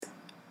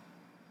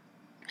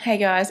Hey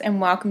guys,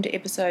 and welcome to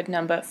episode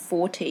number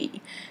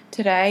 40.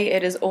 Today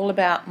it is all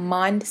about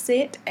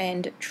mindset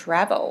and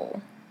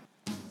travel.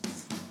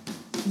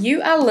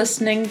 You are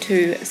listening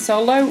to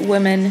Solo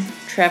Women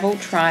Travel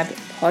Tribe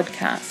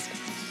podcast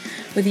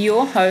with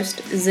your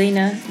host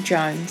Zena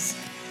Jones.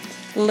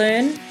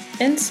 Learn,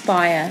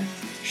 inspire,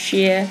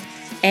 share,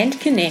 and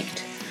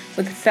connect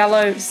with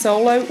fellow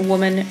solo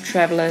women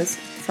travelers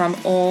from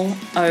all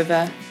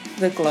over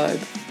the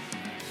globe.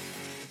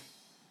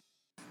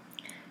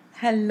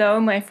 Hello,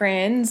 my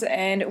friends,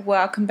 and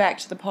welcome back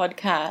to the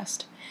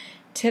podcast.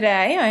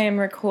 Today I am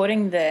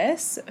recording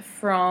this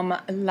from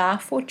La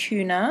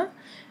Fortuna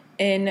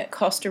in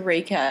Costa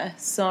Rica.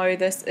 So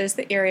this is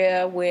the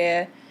area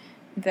where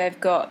they've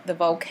got the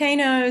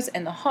volcanoes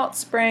and the hot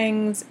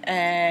springs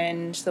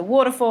and the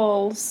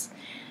waterfalls,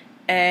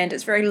 and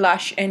it's very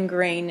lush and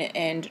green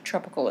and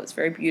tropical. It's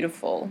very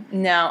beautiful.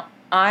 Now,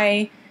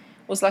 I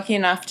was lucky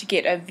enough to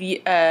get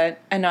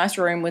a nice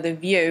room with a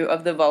view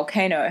of the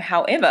volcano.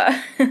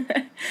 However,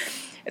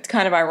 it's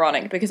kind of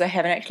ironic because I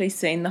haven't actually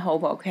seen the whole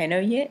volcano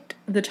yet.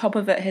 The top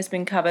of it has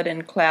been covered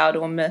in cloud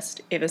or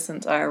mist ever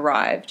since I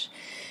arrived.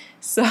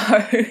 So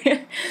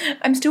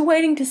I'm still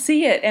waiting to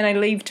see it, and I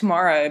leave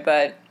tomorrow.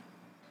 But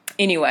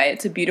anyway,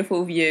 it's a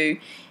beautiful view,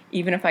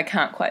 even if I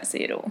can't quite see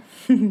it all.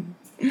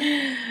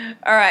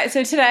 Alright,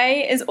 so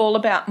today is all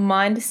about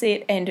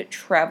mindset and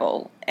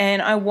travel,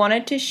 and I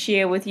wanted to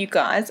share with you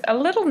guys a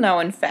little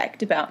known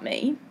fact about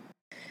me.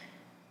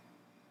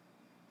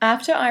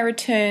 After I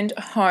returned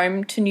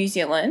home to New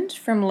Zealand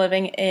from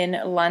living in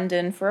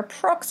London for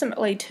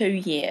approximately 2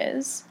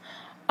 years,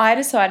 I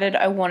decided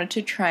I wanted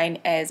to train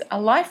as a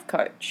life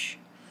coach.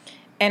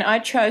 And I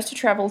chose to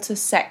travel to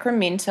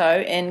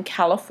Sacramento in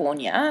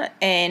California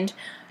and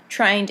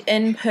trained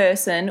in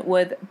person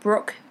with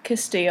Brooke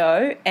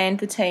Castillo and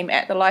the team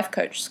at the Life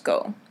Coach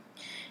School.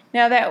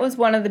 Now, that was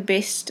one of the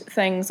best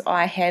things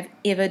I have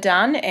ever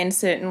done, and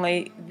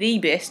certainly the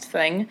best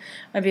thing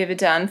I've ever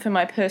done for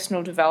my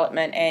personal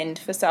development and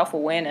for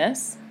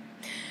self-awareness.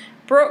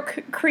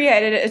 Brooke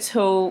created a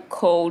tool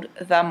called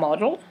The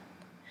Model.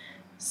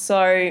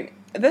 So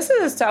this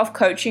is a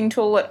self-coaching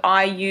tool that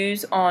I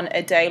use on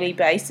a daily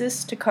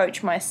basis to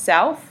coach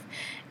myself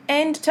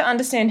and to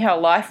understand how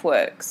life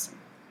works.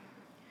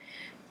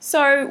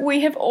 So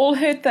we have all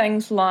heard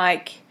things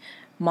like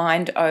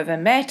mind over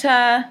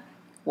matter,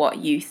 what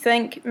you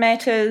think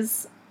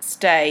matters,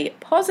 stay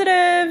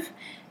positive,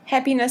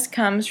 happiness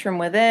comes from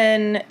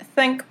within,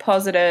 think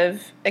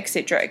positive,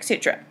 etc.,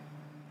 etc.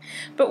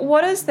 But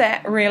what does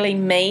that really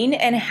mean,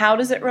 and how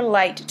does it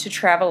relate to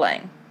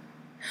traveling?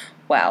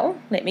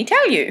 Well, let me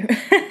tell you.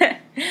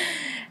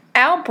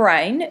 Our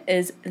brain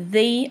is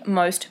the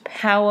most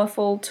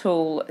powerful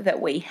tool that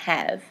we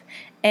have,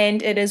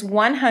 and it is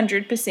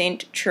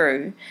 100%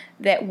 true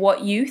that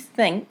what you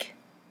think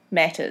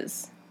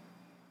matters.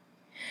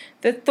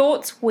 The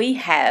thoughts we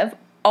have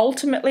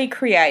ultimately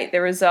create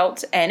the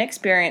results and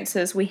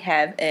experiences we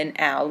have in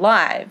our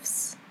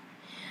lives.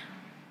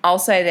 I'll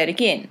say that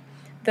again.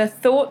 The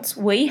thoughts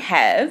we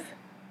have,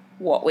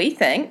 what we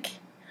think,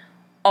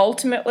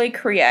 ultimately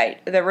create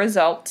the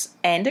results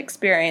and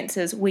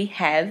experiences we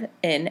have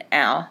in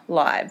our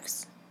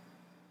lives.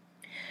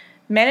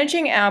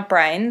 Managing our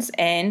brains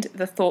and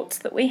the thoughts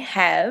that we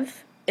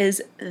have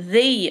is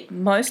the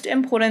most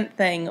important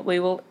thing we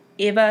will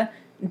ever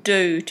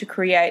do to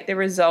create the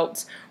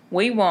results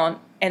we want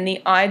and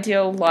the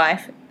ideal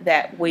life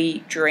that we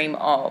dream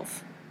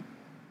of.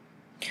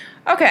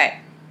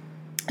 Okay,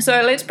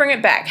 so let's bring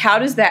it back. How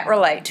does that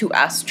relate to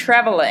us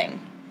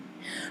traveling?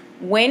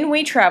 When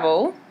we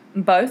travel,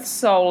 both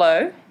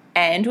solo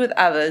and with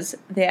others,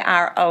 there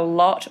are a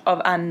lot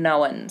of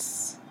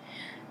unknowns.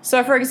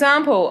 So, for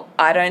example,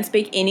 I don't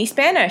speak any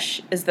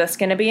Spanish. Is this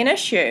going to be an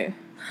issue?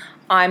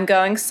 I'm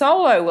going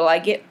solo. Will I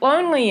get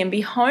lonely and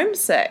be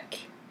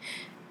homesick?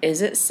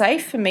 Is it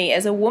safe for me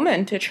as a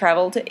woman to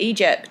travel to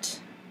Egypt?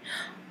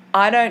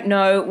 I don't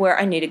know where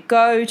I need to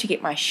go to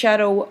get my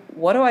shuttle.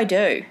 What do I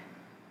do?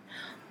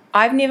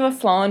 I've never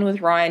flown with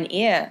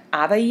Ryanair.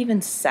 Are they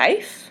even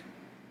safe?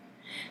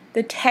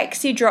 The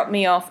taxi dropped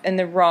me off in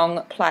the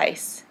wrong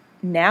place.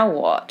 Now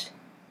what?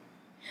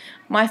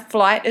 My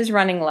flight is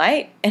running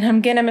late and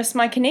I'm going to miss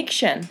my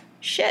connection.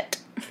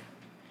 Shit.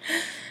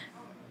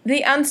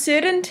 The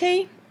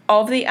uncertainty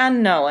of the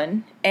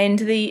unknown and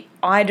the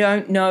I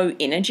don't know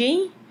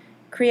energy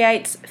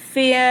creates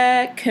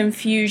fear,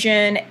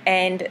 confusion,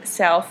 and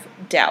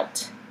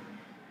self-doubt.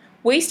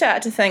 We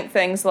start to think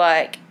things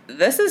like,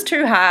 this is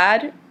too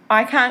hard,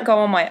 I can't go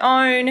on my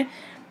own,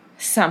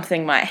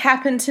 something might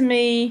happen to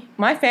me,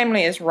 my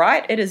family is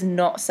right, it is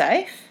not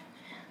safe.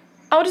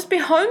 I'll just be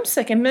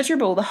homesick and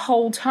miserable the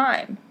whole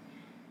time.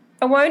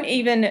 I won't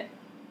even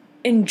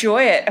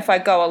enjoy it if I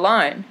go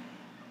alone,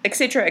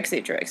 etc.,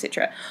 etc.,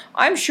 etc.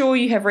 I'm sure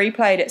you have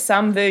replayed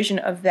some version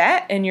of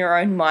that in your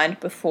own mind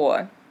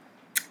before.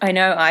 I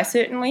know I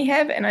certainly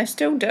have, and I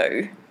still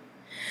do.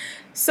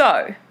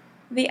 So,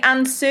 the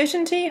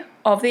uncertainty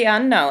of the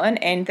unknown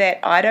and that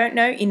I don't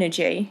know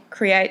energy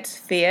creates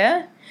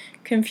fear,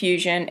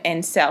 confusion,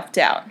 and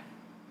self-doubt,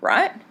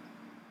 right?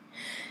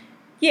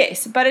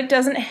 Yes, but it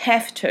doesn't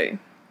have to.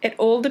 It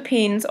all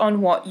depends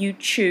on what you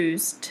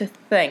choose to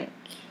think.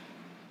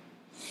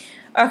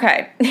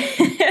 Okay.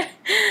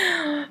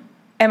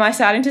 Am I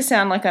starting to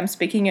sound like I'm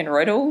speaking in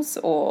riddles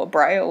or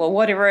braille or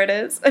whatever it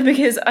is?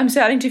 Because I'm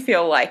starting to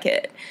feel like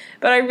it.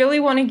 But I really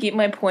want to get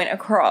my point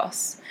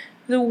across.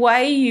 The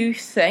way you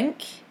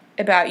think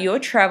about your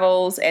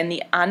travels and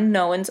the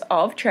unknowns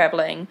of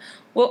traveling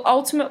will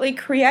ultimately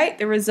create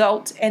the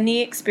results and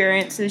the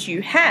experiences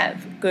you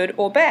have, good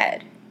or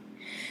bad.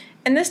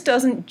 And this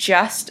doesn't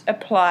just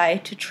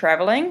apply to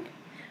traveling,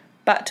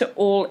 but to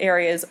all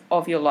areas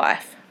of your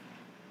life.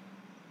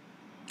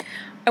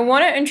 I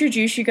want to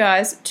introduce you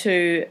guys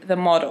to the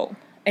model.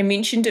 I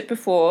mentioned it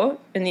before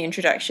in the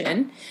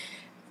introduction.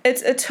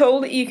 It's a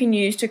tool that you can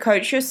use to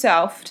coach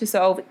yourself to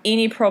solve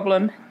any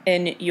problem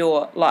in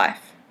your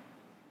life.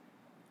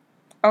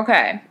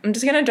 Okay, I'm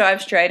just going to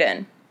dive straight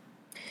in.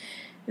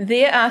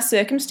 There are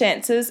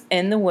circumstances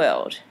in the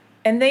world,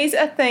 and these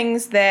are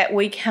things that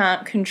we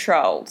can't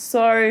control.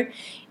 So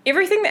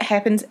everything that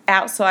happens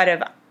outside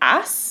of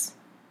us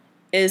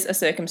is a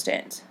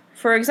circumstance.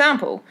 For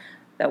example,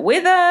 the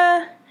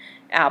weather,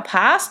 our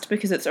past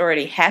because it's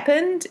already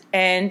happened,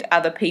 and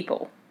other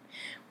people.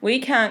 We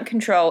can't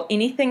control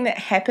anything that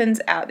happens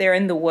out there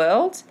in the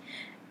world,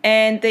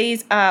 and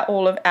these are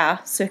all of our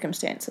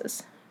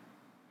circumstances.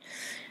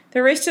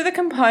 The rest of the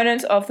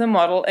components of the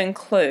model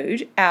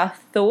include our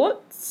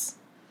thoughts,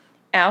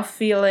 our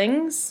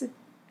feelings,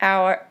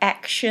 our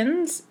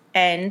actions,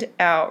 and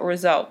our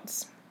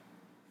results.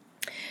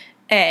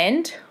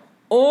 And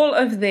all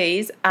of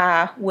these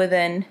are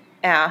within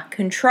our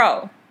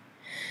control.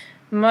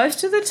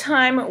 Most of the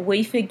time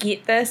we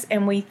forget this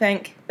and we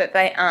think that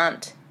they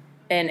aren't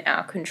in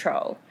our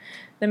control.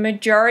 The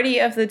majority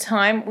of the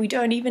time we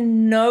don't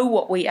even know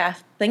what we are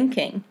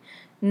thinking.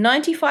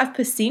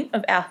 95%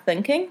 of our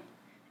thinking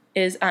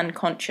is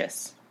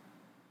unconscious.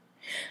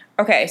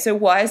 Okay, so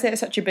why is that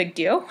such a big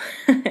deal?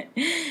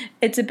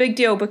 It's a big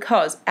deal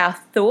because our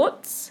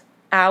thoughts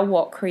are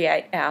what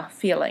create our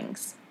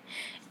feelings.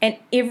 And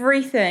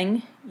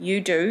everything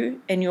you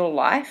do in your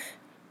life,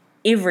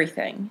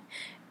 everything,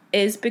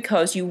 is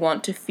because you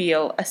want to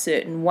feel a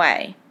certain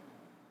way.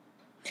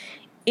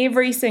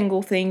 Every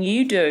single thing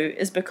you do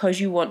is because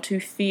you want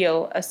to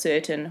feel a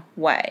certain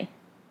way.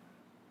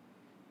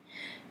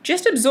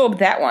 Just absorb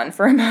that one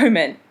for a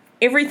moment.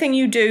 Everything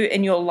you do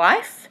in your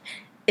life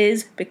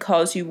is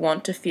because you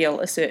want to feel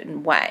a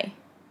certain way.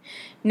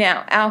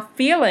 Now, our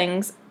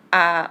feelings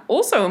are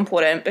also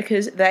important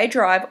because they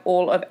drive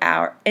all of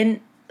our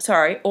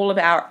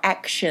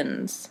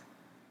actions.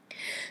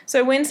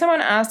 So when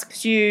someone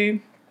asks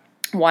you,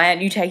 why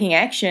aren't you taking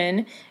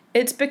action?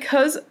 It's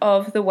because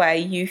of the way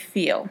you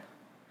feel.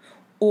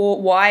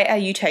 Or why are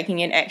you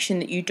taking an action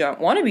that you don't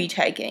want to be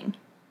taking?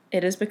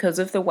 It is because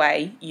of the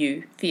way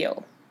you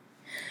feel.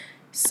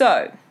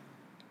 So,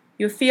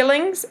 your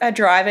feelings are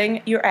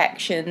driving your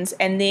actions,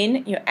 and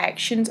then your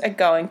actions are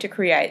going to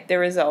create the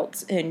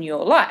results in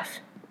your life.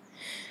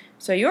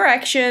 So your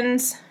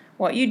actions,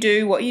 what you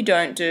do, what you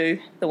don't do,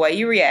 the way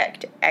you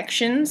react,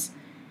 actions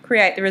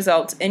create the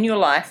results in your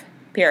life,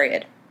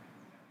 period.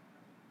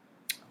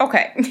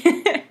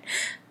 Okay,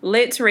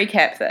 let's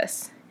recap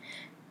this.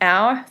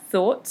 Our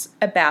thoughts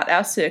about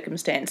our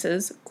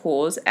circumstances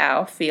cause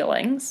our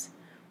feelings,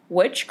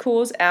 which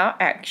cause our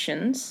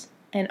actions,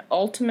 and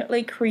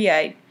ultimately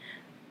create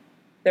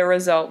the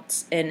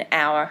results in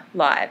our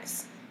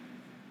lives.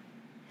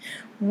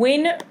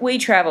 When we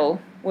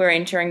travel, we're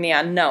entering the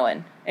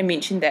unknown. I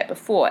mentioned that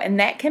before, and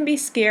that can be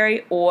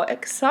scary or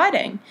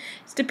exciting.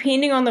 It's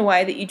depending on the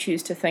way that you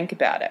choose to think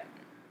about it.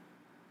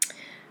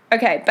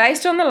 Okay,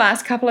 based on the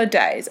last couple of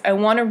days, I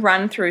want to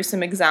run through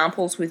some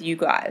examples with you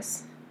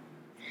guys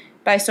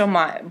based on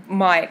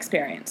my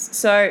experience.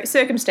 So,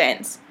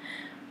 circumstance.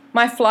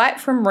 My flight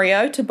from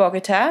Rio to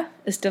Bogota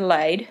is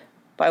delayed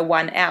by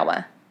 1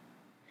 hour.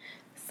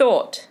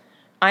 Thought.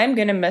 I am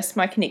going to miss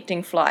my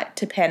connecting flight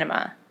to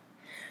Panama.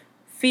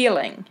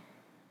 Feeling.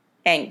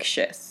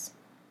 Anxious.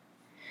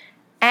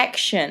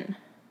 Action.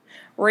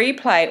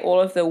 Replay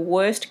all of the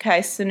worst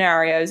case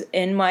scenarios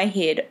in my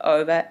head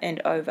over and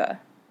over.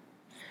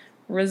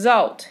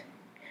 Result.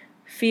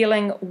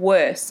 Feeling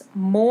worse,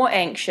 more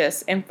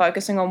anxious, and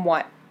focusing on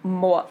what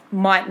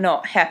might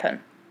not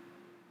happen.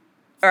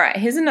 Alright,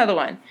 here's another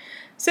one.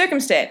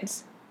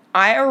 Circumstance.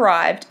 I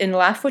arrived in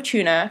La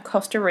Fortuna,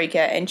 Costa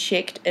Rica, and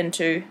checked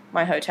into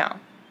my hotel.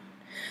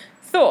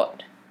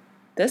 Thought.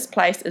 This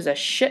place is a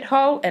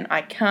shithole and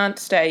I can't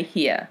stay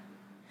here.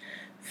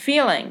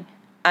 Feeling.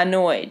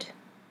 Annoyed.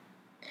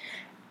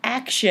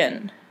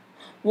 Action.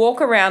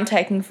 Walk around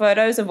taking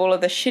photos of all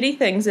of the shitty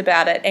things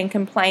about it and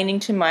complaining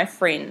to my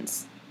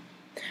friends.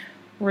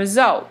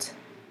 Result.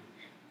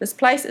 This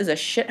place is a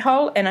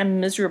shithole and I'm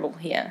miserable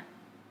here.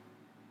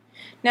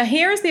 Now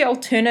here is the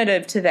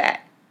alternative to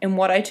that and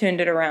what I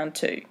turned it around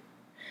to.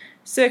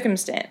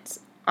 Circumstance.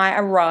 I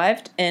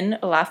arrived in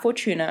La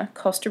Fortuna,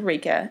 Costa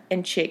Rica,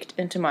 and checked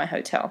into my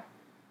hotel.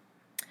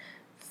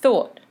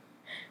 Thought.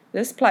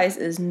 This place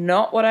is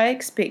not what I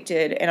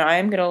expected and I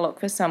am going to look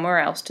for somewhere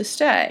else to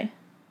stay.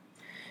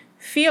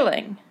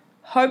 Feeling,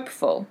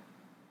 hopeful.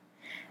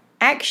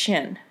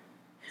 Action,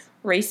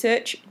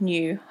 research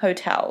new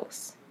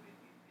hotels.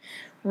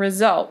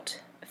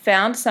 Result,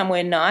 found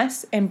somewhere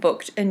nice and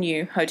booked a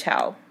new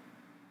hotel.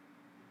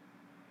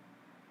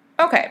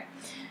 Okay,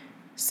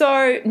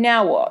 so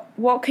now what?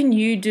 What can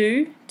you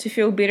do to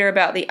feel better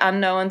about the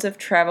unknowns of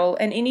travel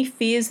and any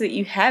fears that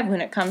you have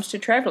when it comes to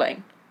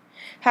traveling?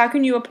 How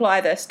can you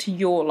apply this to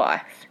your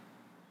life?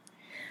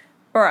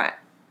 Alright,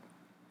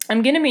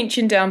 I'm going to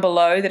mention down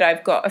below that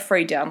I've got a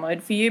free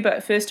download for you,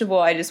 but first of all,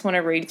 I just want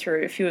to read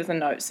through a few of the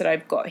notes that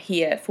I've got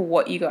here for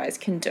what you guys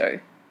can do.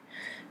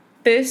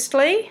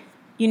 Firstly,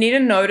 you need to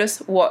notice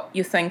what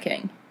you're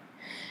thinking.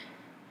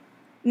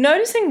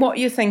 Noticing what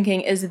you're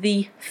thinking is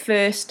the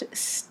first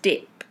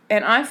step,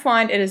 and I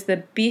find it is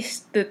the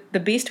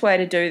best way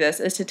to do this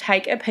is to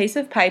take a piece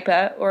of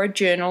paper or a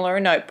journal or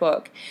a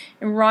notebook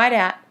and write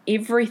out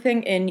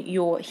everything in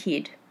your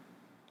head.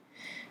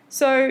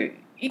 So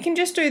you can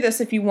just do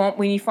this if you want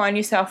when you find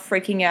yourself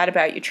freaking out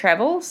about your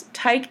travels.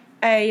 Take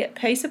a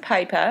piece of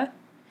paper,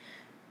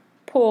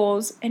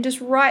 pause, and just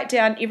write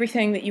down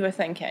everything that you are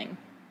thinking.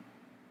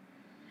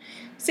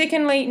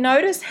 Secondly,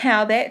 notice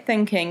how that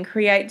thinking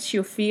creates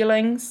your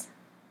feelings,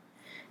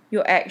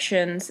 your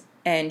actions,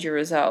 and your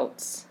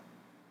results.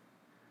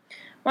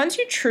 Once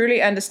you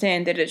truly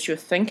understand that it's your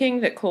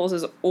thinking that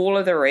causes all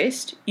of the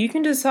rest, you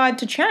can decide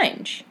to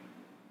change.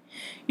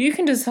 You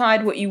can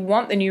decide what you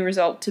want the new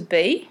result to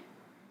be,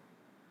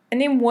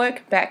 and then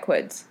work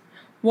backwards.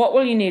 What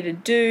will you need to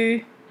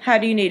do? How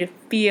do you need to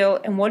feel?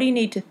 And what do you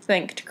need to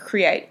think to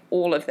create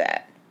all of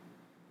that?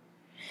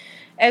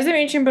 As I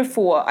mentioned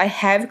before, I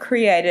have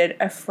created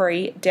a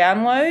free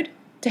download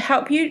to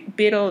help you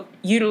better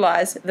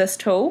utilize this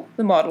tool,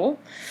 the model,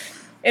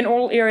 in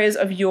all areas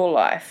of your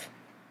life.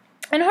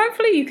 And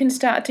hopefully you can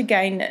start to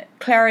gain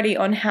clarity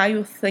on how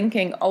your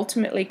thinking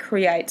ultimately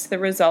creates the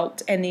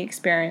results and the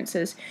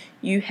experiences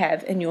you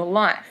have in your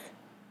life.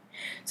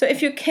 So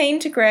if you're keen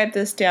to grab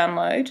this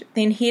download,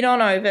 then head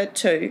on over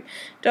to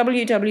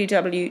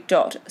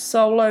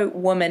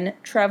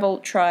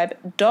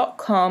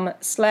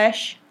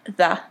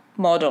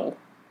www.solowomantraveltribe.com/the-model.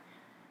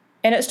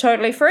 And it's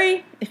totally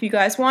free. If you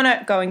guys want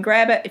it, go and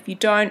grab it. If you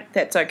don't,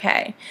 that's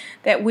okay.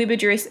 That web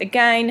address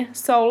again,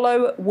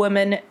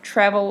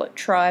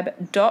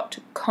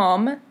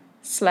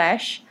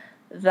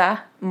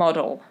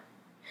 solowomantraveltribe.com/the-model.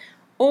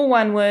 All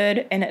one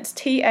word, and it's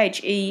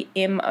THEMODEL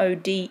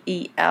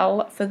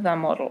for the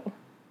model.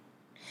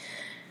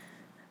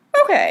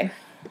 Okay,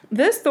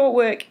 this thought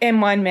work and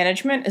mind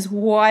management is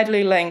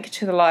widely linked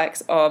to the likes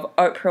of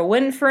Oprah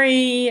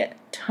Winfrey,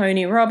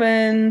 Tony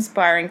Robbins,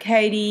 Byron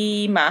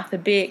Katie, Martha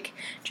Beck,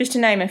 just to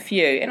name a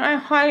few. And I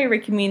highly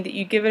recommend that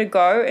you give it a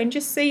go and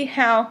just see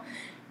how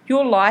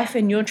your life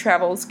and your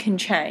travels can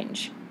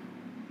change.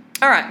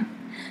 Alright,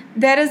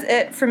 that is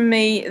it from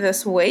me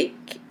this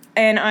week.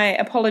 And I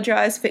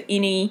apologize for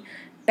any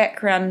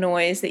background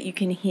noise that you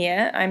can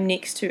hear. I'm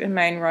next to a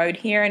main road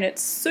here and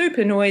it's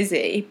super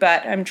noisy,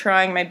 but I'm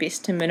trying my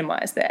best to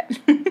minimize that.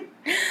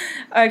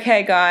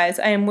 Okay guys,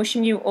 I am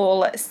wishing you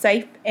all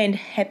safe and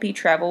happy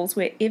travels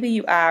wherever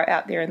you are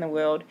out there in the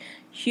world.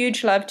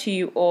 Huge love to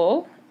you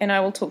all, and I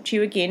will talk to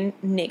you again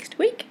next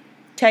week.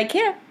 Take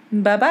care.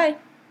 Bye-bye.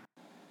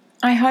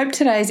 I hope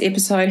today's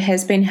episode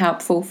has been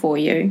helpful for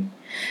you.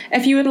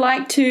 If you would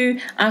like to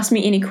ask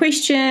me any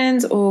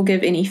questions or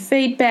give any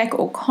feedback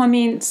or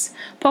comments,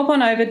 pop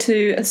on over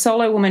to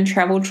Solo Woman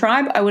Travel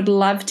Tribe. I would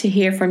love to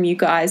hear from you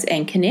guys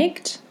and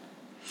connect.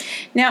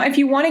 Now, if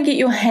you want to get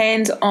your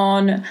hands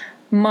on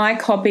my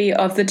copy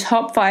of the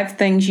top 5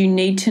 things you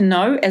need to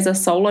know as a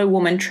solo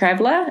woman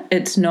traveler,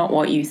 it's not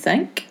what you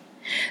think,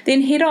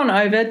 then head on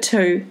over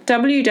to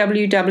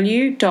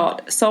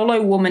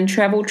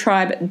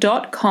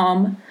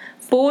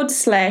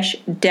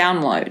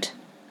www.solowomantraveltribe.com/download.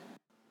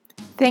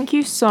 Thank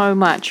you so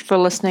much for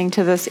listening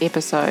to this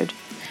episode.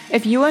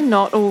 If you are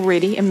not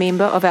already a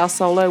member of our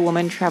Solo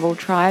Woman Travel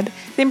Tribe,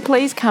 then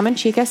please come and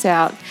check us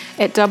out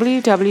at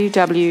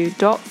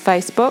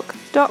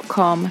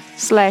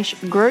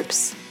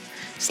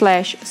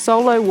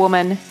www.facebook.com/groups/Solo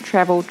Woman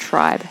Travel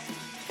Tribe.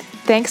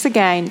 Thanks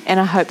again,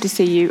 and I hope to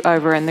see you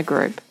over in the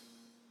group.